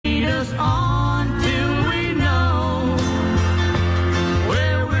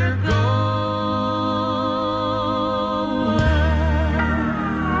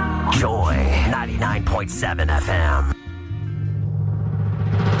FM.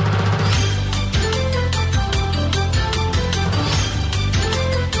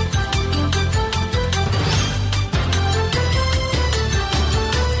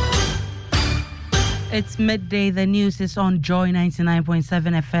 It's midday. The news is on Joy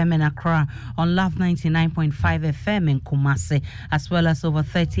 99.7 FM in Accra, on Love 99.5 FM in Kumasi, as well as over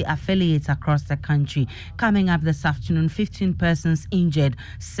 30 affiliates across the country. Coming up this afternoon, 15 persons injured,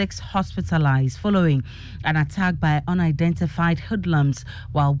 6 hospitalized following an attack by unidentified hoodlums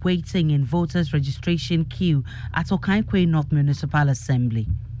while waiting in voters' registration queue at Okankwe North Municipal Assembly.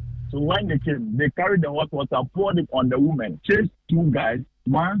 So when they came, they carried the hot water, poured it on the woman, chased 2 guys.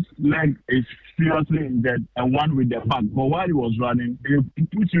 One's leg is seriously injured and one with the back. But while he was running, they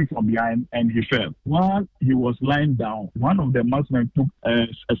pushed him from behind and he fell. While he was lying down, one of the marksmen took a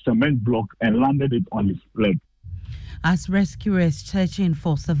cement block and landed it on his leg. As rescuers searching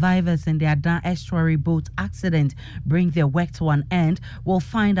for survivors in the Adan estuary boat accident bring their work to an end, we'll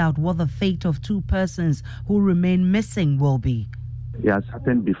find out what the fate of 2 persons who remain missing will be. It has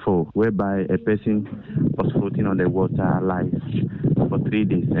happened before, whereby a person was floating on the water live for 3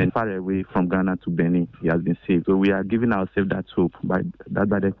 days and far away from Ghana to Benin. He has been saved. So we are giving ourselves that hope that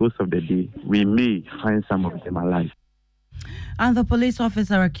by the close of the day, we may find some of them alive. And the police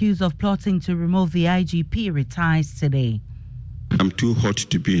officer accused of plotting to remove the IGP retires today. I'm too hot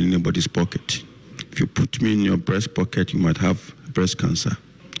to be in anybody's pocket. If you put me in your breast pocket, you might have breast cancer.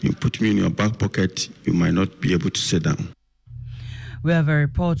 You put me in your back pocket, you might not be able to sit down. We have a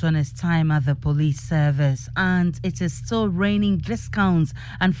report on his time at the police service, and it is still raining discounts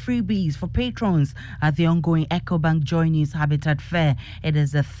and freebies for patrons at the ongoing EcoBank Joy News Habitat Fair. It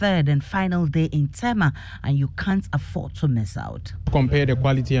is the 3rd and final day in Tema, and you can't afford to miss out. Compare the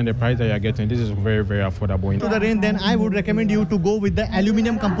quality and the price that you are getting. This is very, very affordable. To the rain, then I would recommend you to go with the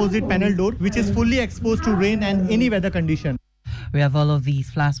aluminum composite panel door, which is fully exposed to rain and any weather condition. We have all of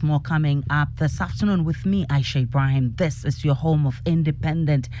these plus more coming up this afternoon with me, Aisha Ibrahim. This is your home of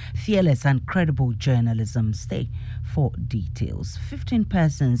independent, fearless and credible journalism. Stay for details. 15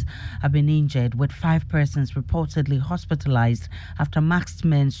 persons have been injured, with 5 persons reportedly hospitalized after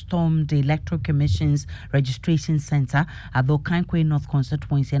marksmen stormed the Electoral Commission's registration center at the Okankwe North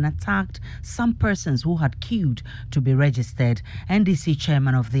constituency and attacked some persons who had queued to be registered. NDC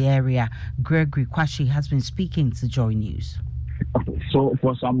chairman of the area, Gregory Kwashi, has been speaking to Joy News. So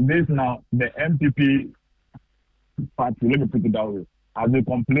for some days now, the MPP party, let me put it that way, has been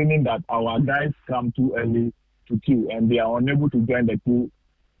complaining that our guys come too early to queue and they are unable to join the queue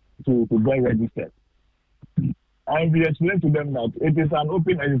to get registered. And we explained to them that it is an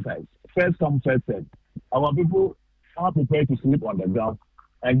open exercise. First come, first served. Our people are prepared to sleep on the ground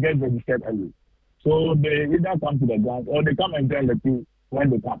and get registered early. So they either come to the ground or they come and join the queue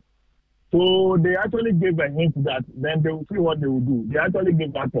when they come. So they actually gave a hint that then they will see what they will do. They actually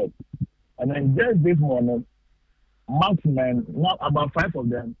gave that up. And then just this morning, marksmen, not about 5 of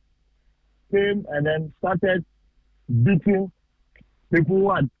them, came and then started beating people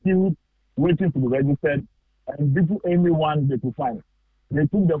who had queued, waiting to be registered, and beating anyone they could find. They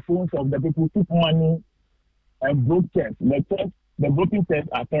took the phones of the people, took money, and broke checks. The broken checks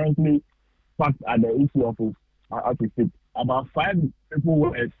are currently packed at the EC office as we speak. About 5 people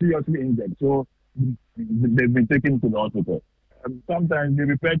were seriously injured, so they've been taken to the hospital. Sometimes they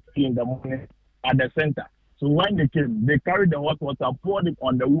repaired in the morning at the center. So when they came, they carried the hot water, poured it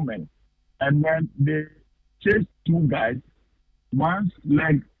on the woman, and then they chased 2 guys. One's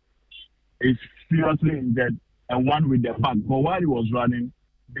leg is seriously injured and one with the back. But while he was running,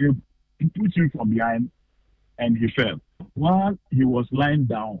 they pushed him from behind and he fell. While he was lying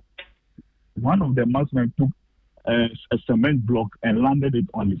down, one of the marksmen took a cement block and landed it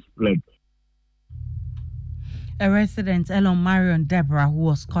on his leg. A resident, Elon Marion Deborah, who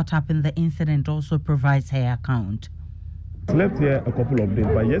was caught up in the incident, also provides her account. I slept here a couple of days,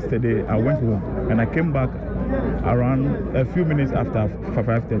 but yesterday I went home and I came back around a few minutes after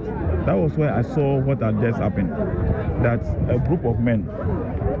 5:30. That was where I saw what had just happened. That a group of men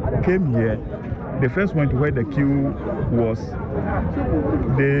came here. They first went to where the queue was.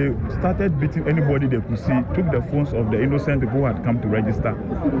 They started beating anybody they could see, took the phones of the innocent people who had come to register.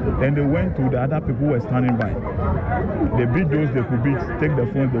 Then they went to the other people who were standing by. They beat those they could beat, take the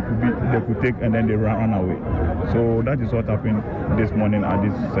phones they could take, and then they ran away. So that is what happened this morning at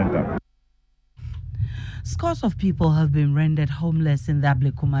this center. Scores of people have been rendered homeless in the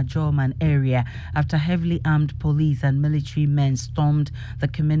Ablekuma-Jorman area after heavily armed police and military men stormed the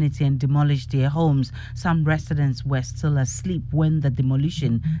community and demolished their homes. Some residents were still asleep when the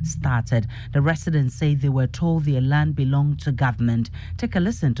demolition started. The residents say they were told their land belonged to government. Take a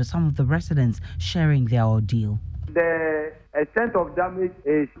listen to some of the residents sharing their ordeal. The extent of damage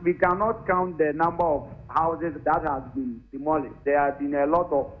is we cannot count the number of houses that has been demolished. There have been a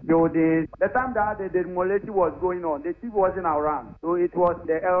lot of buildings. The time that the demolition was going on, the chief wasn't around. So it was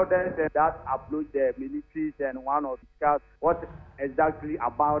the elders that approached the militaries and one of discussed what exactly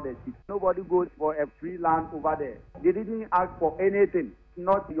about the chief. Nobody goes for a free land over there. They didn't ask for anything.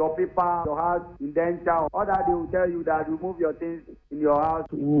 Not your paper, your house, indenture, or that they will tell you that remove your things in your house.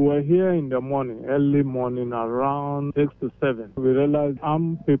 We were here in the morning, early morning, around 6 to 7. We realized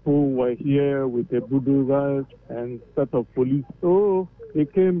armed people were here with the bulldozers and set of police. So they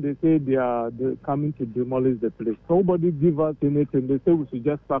came, they said they're coming to demolish the place. Nobody give us anything. They said we should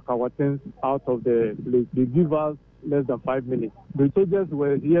just pack our things out of the place. They give us less than 5 minutes. The soldiers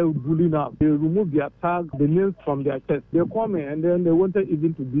were here bullying us. They removed their tags, the nails from their chest. They come in and then they wanted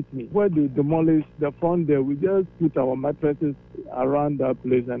even to beat me. Where they demolished the front there, we just put our mattresses around that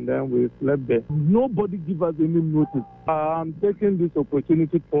place and then we slept there. Nobody give us any notice. I'm taking this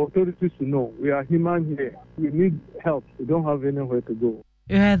opportunity for authorities to know we are human here. We need help. We don't have anywhere to go.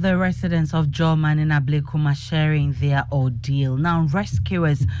 You heard the residents of Jorman in Ablekuma sharing their ordeal. Now,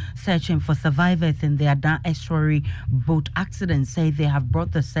 rescuers searching for survivors in the Adan Estuary boat accident say they have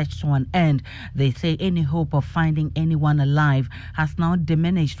brought the search to an end. They say any hope of finding anyone alive has now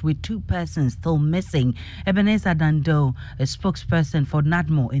diminished, with 2 persons still missing. Ebenezer Dando, a spokesperson for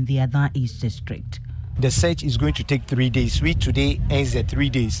NADMO in the Adan East District. The search is going to take 3 days. We today ends at 3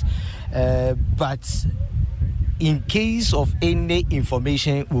 days. But in case of any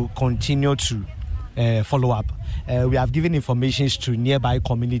information, we'll continue to follow up. We have given information to nearby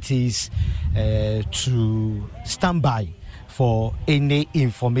communities to stand by for any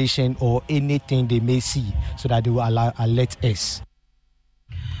information or anything they may see so that they will alert us.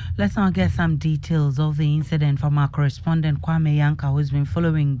 Let's now get some details of the incident from our correspondent Kwame Yanka, who's been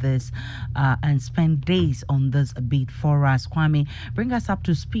following this and spent days on this beat for us. Kwame, bring us up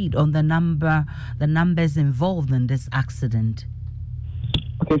to speed on the numbers involved in this accident.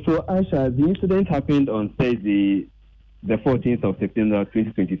 Okay, so Aisha, the incident happened on Thursday, the 14th of September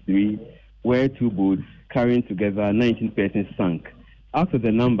 2023, where 2 boats carrying together 19 persons sank. Out of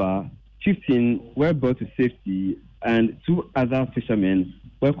the number, 15 were brought to safety and 2 other fishermen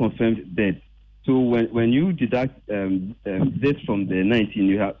were confirmed dead. So when you deduct this from the 19,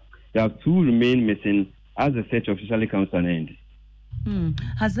 you have 2 remain missing as the search officially comes to an end.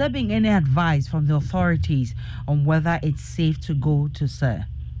 Has there been any advice from the authorities on whether it's safe to go to Sir?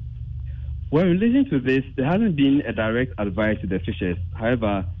 Well, in relation to this, there hasn't been a direct advice to the fishers.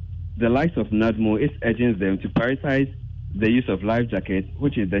 However, the likes of NADMO is urging them to prioritize the use of life jackets,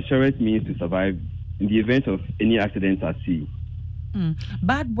 which is the surest means to survive in the event of any accidents at sea.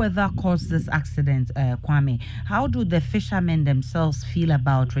 Bad weather caused this accident, Kwame. How do the fishermen themselves feel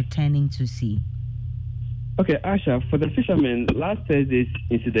about returning to sea? Okay, Asha, for the fishermen, last Thursday's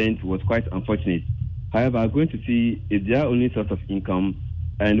incident was quite unfortunate. However, going to sea is their only source of income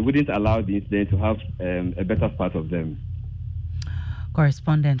and wouldn't allow the incident to have a better part of them.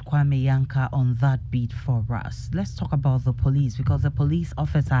 Correspondent Kwame Yanka on that beat for us. Let's talk about the police, because the police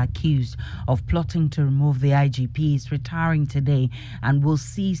officer accused of plotting to remove the IGP is retiring today and will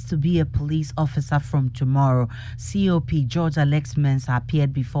cease to be a police officer from tomorrow. COP George Alex Mensah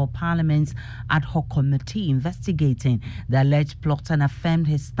appeared before Parliament's ad hoc committee investigating the alleged plot and affirmed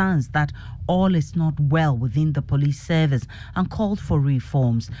his stance that all is not well within the police service and called for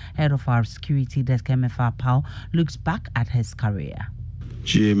reforms. Head of our security desk, MFR Pau, looks back at his career.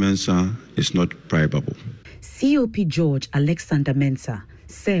 G.A. Mensah is not bribable. COP George Alexander Mensah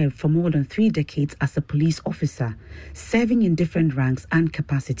served for more than 3 decades as a police officer, serving in different ranks and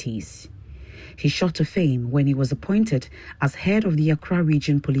capacities. He shot to fame when he was appointed as head of the Accra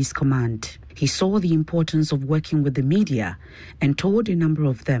Region Police Command. He saw the importance of working with the media and told a number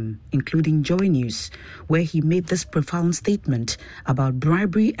of them, including Joy News, where he made this profound statement about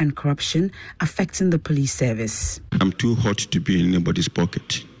bribery and corruption affecting the police service. I'm too hot to be in anybody's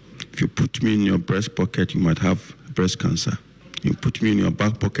pocket. If you put me in your breast pocket, you might have breast cancer. You put me in your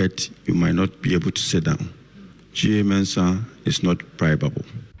back pocket, you might not be able to sit down. G.A. Mensah is not bribable.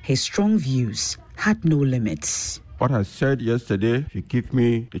 His strong views had no limits. What I said yesterday, if you give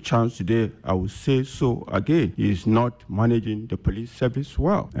me the chance today, I will say so again. He is not managing the police service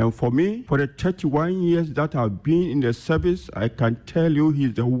well. And for me, for the 31 years that I've been in the service, I can tell you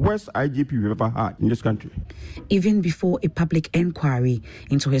he's the worst IGP we've ever had in this country. Even before a public inquiry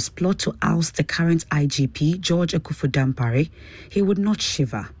into his plot to oust the current IGP, George Akuffo-Dampare, he would not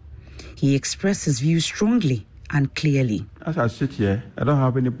shiver. He expressed his views strongly and clearly. As I sit here, I don't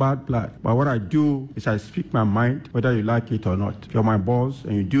have any bad blood. But what I do is I speak my mind, whether you like it or not. If you're my boss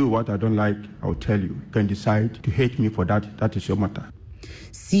and you do what I don't like, I'll tell you. You can decide to hate me for that. That is your matter.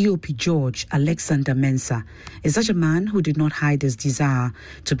 COP George Alexander Mensah is such a man who did not hide his desire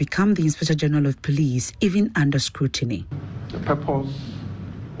to become the Inspector General of Police, even under scrutiny. The purpose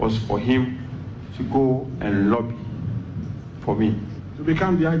was for him to go and lobby for me. To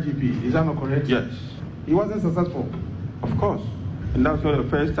become the IGP, is that not correct? Yes. He wasn't successful? Of course. And that's not the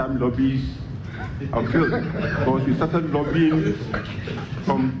first time lobbies are failed. Because we started lobbying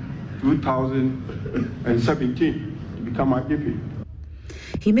from 2017 to become IGP.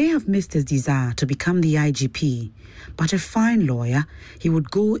 He may have missed his desire to become the IGP, but a fine lawyer, he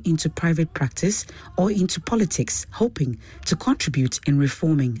would go into private practice or into politics, hoping to contribute in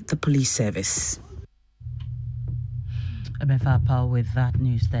reforming the police service. MFAPA with that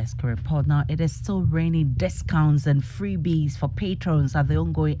news desk report. Now, it is still raining discounts and freebies for patrons at the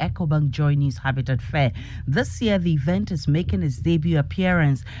ongoing EcoBank Joy News Habitat Fair. This year, the event is making its debut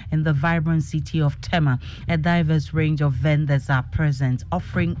appearance in the vibrant city of Tema. A diverse range of vendors are present,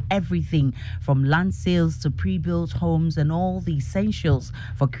 offering everything from land sales to pre-built homes and all the essentials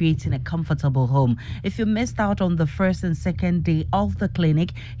for creating a comfortable home. If you missed out on the first and second day of the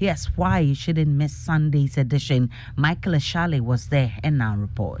clinic, here's why you shouldn't miss Sunday's edition. Michael Shale was there and now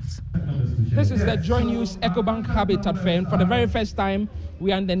reports. This is the Joy News EcoBank Habitat Fair, and for the very first time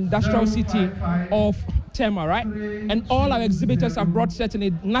we are in the industrial city of Tema, right? And all our exhibitors have brought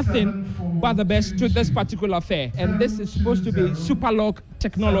certainly nothing but the best to this particular fair, and this is supposed to be super lock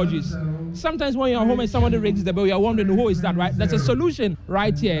technologies. Sometimes when you're home and somebody rings the bell, you're wondering who is that, right? There's a solution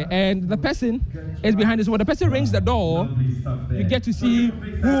right here, and the person is behind this. When the person rings the door, you get to see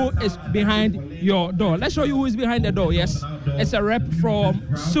who is behind your door. Let's show you who is behind the door. Yes, it's a rep from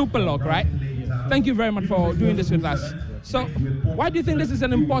Superlock, right? Thank you very much for doing this with us. So, why do you think this is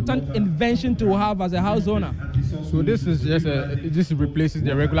an important invention to have as a house owner? So this is just this replaces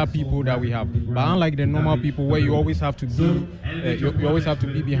the regular people that we have. But unlike the normal people where you always have to be, you always have to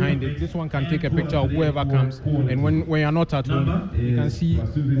be behind it. This one can take a picture of whoever comes, and when you're not at home, you can see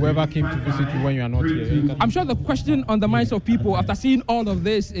whoever came to visit you when you are not here. I'm sure the question on the minds of people after seeing all of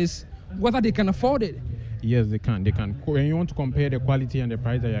this is whether they can afford it. Yes, they can. When you want to compare the quality and the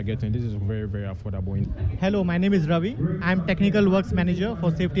price that you're getting, this is very, very affordable. Hello, my name is Ravi. I'm Technical Works Manager for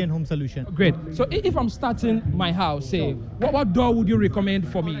Safety and Home Solution. Great. So if I'm starting my house, say, what door would you recommend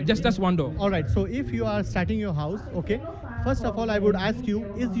for me? Just one door. All right. So if you are starting your house, okay, first of all, I would ask you,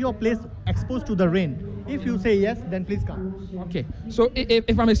 is your place exposed to the rain? If you say yes, then please come. Okay. So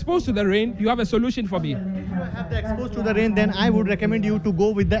if I'm exposed to the rain, you have a solution for me. If you have the exposed to the rain, then I would recommend you to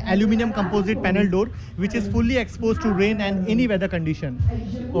go with the aluminum composite panel door, which is fully exposed to rain and any weather condition.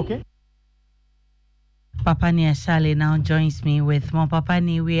 Okay. Papani Ashale now joins me with more.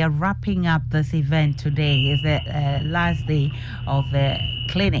 Papani, we are wrapping up this event today. It's the last day of the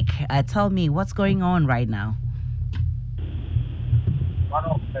clinic. Tell me what's going on right now.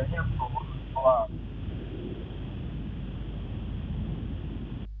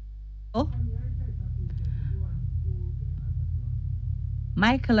 Oh.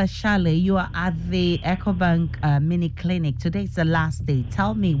 Michael Ashale, you are at the EcoBank mini clinic. Today's the last day.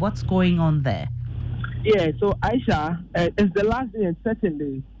 Tell me what's going on there. Yeah, so Aisha, it's the last day and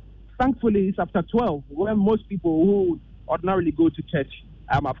certainly, thankfully, it's after 12 when most people who ordinarily go to church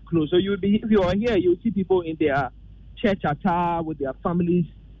have closed. So if you are here, you'll see people in their church attire with their families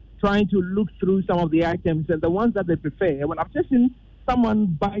trying to look through some of the items and the ones that they prefer. When I've just seen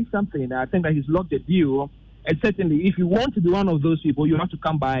someone buy something, I think that he's locked the deal. And certainly, if you want to be one of those people, you have to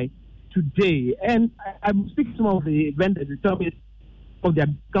come by today. And I'm speaking to some of the vendors. They tell me of their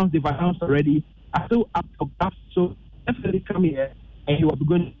discounts they've announced already are still up for grabs. So definitely come here and you will be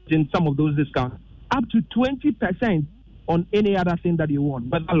going to get some of those discounts. Up to 20% on any other thing that you want,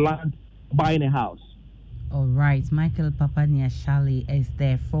 whether land, buying a house. All right, Michael Papani Ashale is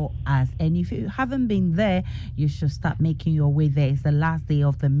there for us. And if you haven't been there, you should start making your way there. It's the last day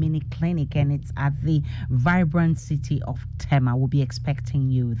of the mini clinic and it's at the vibrant city of Tema. We'll be expecting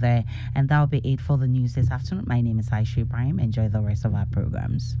you there. And that'll be it for the news this afternoon. My name is Aisha Ibrahim. Enjoy the rest of our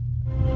programs.